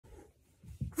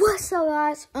What's up,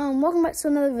 guys? Welcome back to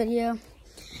another video.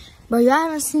 Bro, y'all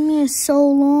haven't seen me in so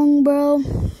long, bro.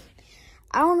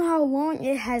 I don't know how long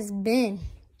it has been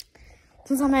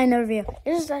since I made another video.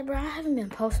 It's just like, bro, I haven't been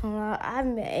posting a lot. I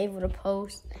haven't been able to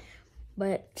post.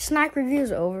 But snack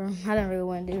reviews are over. I didn't really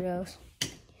want to do those.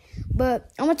 But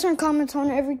I'm going to turn comments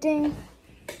on everything.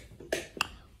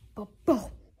 But, bro,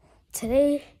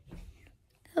 today,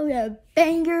 we have a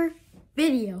banger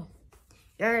video.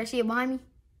 You already see it behind me?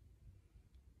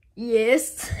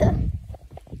 Yes.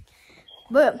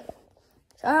 But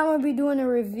so I'm going to be doing a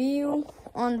review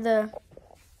on the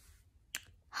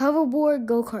Hoverboard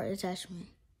go-kart attachment.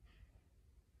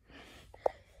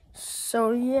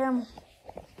 So, yeah.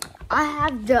 I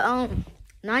have the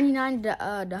 99, the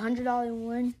 $100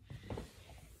 one,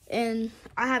 and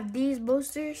I have these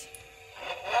boosters.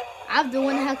 I have the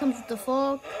one that comes with the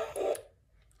fog.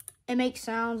 It makes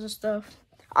sounds and stuff.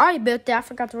 I already built that. I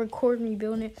forgot to record me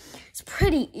building it. It's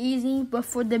pretty easy, but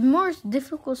for the most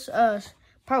difficult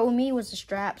part with me was the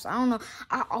straps. I don't know.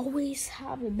 I always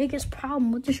have the biggest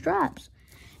problem with the straps,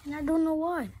 and I don't know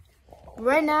why.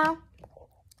 Right now,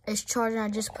 it's charging. I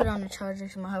just put on the charger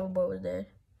because my hoverboard was dead.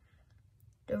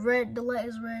 The light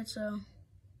is red, so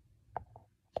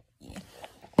yeah.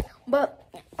 But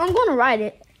I'm gonna ride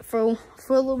it for a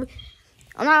little bit.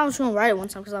 I'm not just gonna ride it one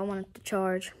time because I want it to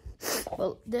charge.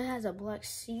 But this has a black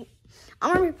seat.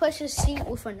 I'm gonna replace this seat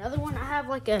with another one. I have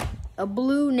like a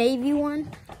blue navy one,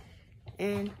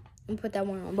 and I'm gonna put that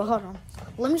one on. But hold on,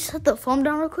 let me set the phone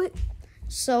down real quick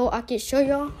so I can show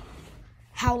y'all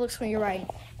how it looks when you're riding.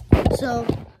 So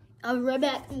I'll be right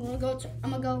back. I'm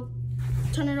gonna go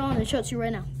turn it on and show it to you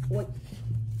right now. Wait.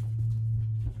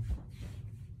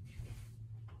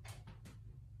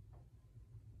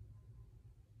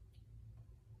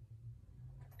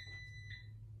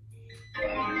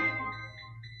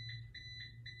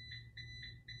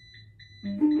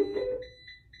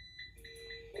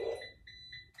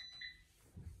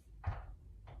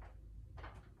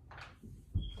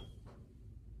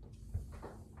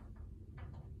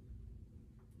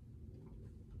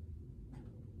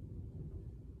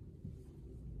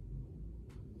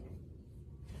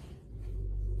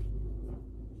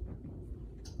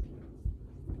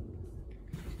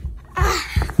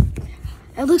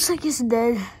 It looks like it's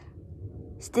dead.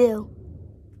 Still.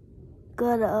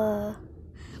 Gotta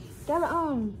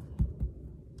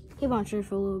keep on trip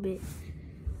for a little bit.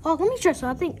 Oh, let me try. So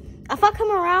I think if I come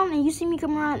around and you see me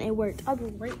come around, it worked. I'll be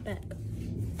right back.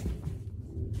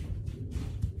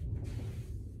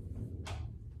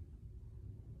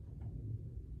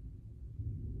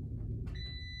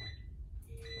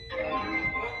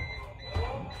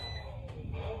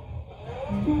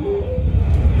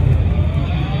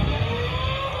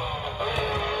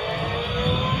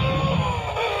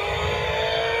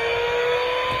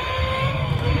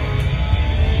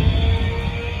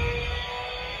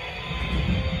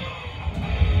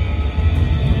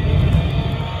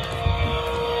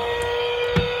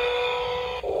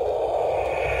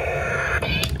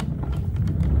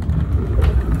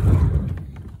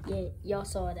 Y'all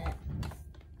saw that.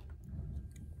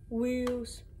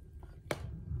 Wheels.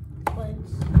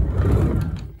 Plates.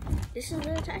 This is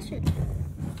the attachment.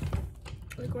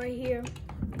 Like right here.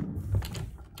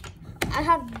 I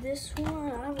have this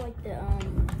one. I have like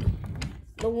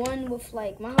the one with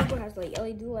like, my hoverboard has like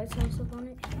LED lights and stuff on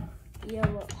it. Yeah,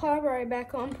 but hold right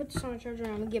back on. Put this on the charger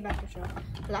and I'm gonna get back to show.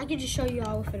 Cause I can just show you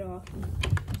all with it off.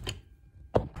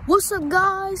 What's up,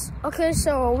 guys? Okay,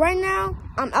 so right now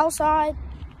I'm outside.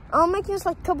 I'm making this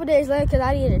like a couple days later because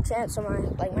I needed a chance on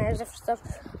my hair and stuff.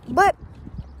 But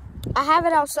I have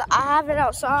it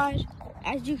outside.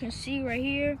 As you can see right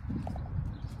here.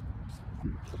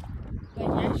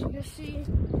 As you can see,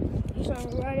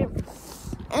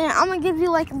 and I'm gonna give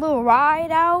you like a little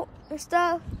ride out and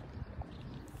stuff.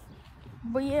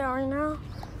 But yeah, right now,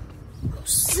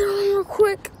 so real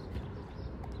quick.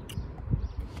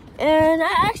 And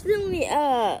I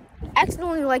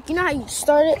accidentally, like, you know how you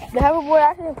started the hoverboard? I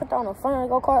accidentally put that on the front of the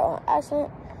go-kart on accident.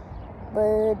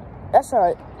 But that's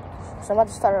alright. So I'm about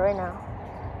to start it right now.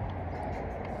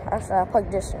 Actually, I'll plug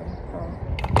this in.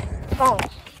 Hold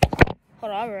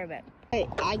on, I'll be right back. Okay,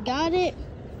 I got it.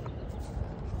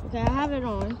 Okay, I have it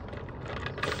on.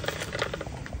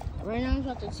 Right now, I'm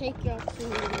about to take y'all to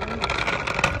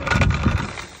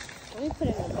let me put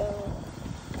it in the go.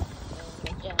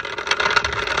 Yeah.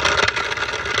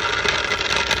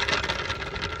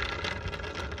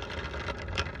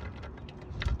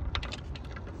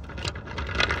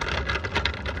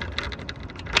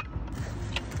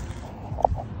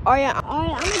 All right,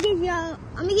 I'm gonna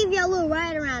give y'all a little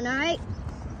ride around, all right?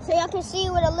 So y'all can see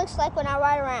what it looks like when I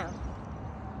ride around.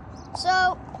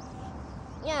 So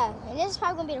Yeah, and this is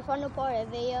probably gonna be the final part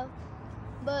of the video.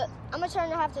 But I'm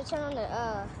gonna have to turn on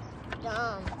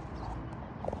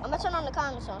I'm gonna turn on the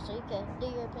comments on so you can do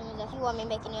your opinions if you want me to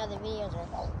make any other videos or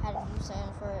how to do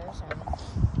something for it or something.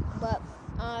 But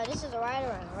this is a ride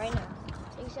around right now.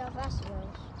 So you see how fast it goes.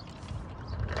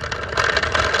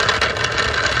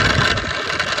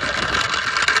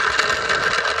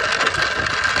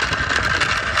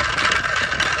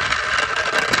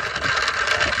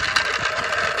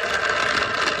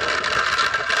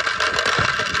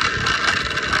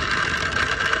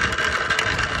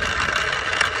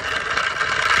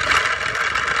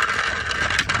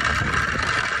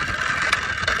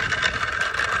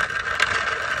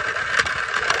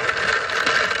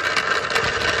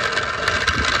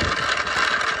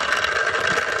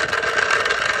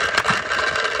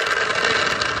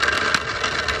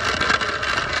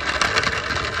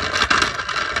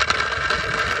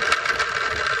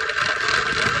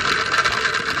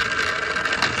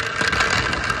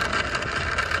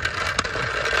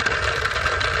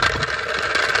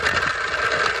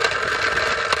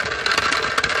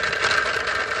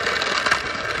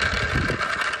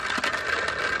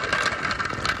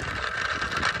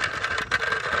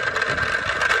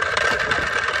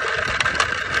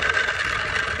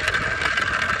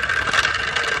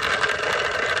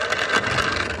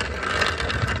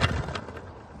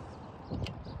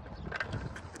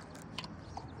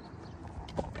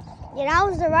 Yeah, that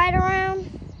was the ride around.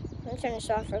 Let me turn this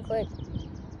off real quick.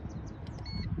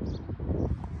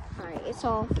 Alright, it's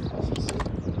off.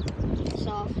 It's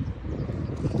off.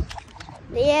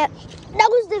 Yeah, that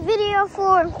was the video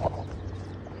for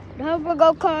the Hoverboard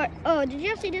go-kart. Oh, did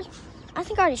you ever see this? I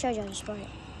think I already showed you this part.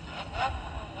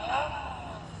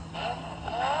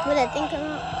 Where that thing come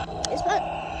out?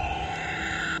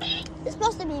 It's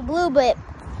supposed to be blue, but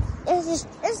it's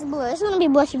blue. It's gonna be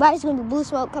bushy, but it's gonna be blue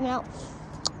smoke coming out.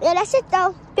 Yeah, that's it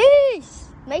though. Peace.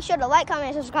 Make sure to like,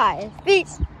 comment, and subscribe.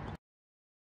 Peace.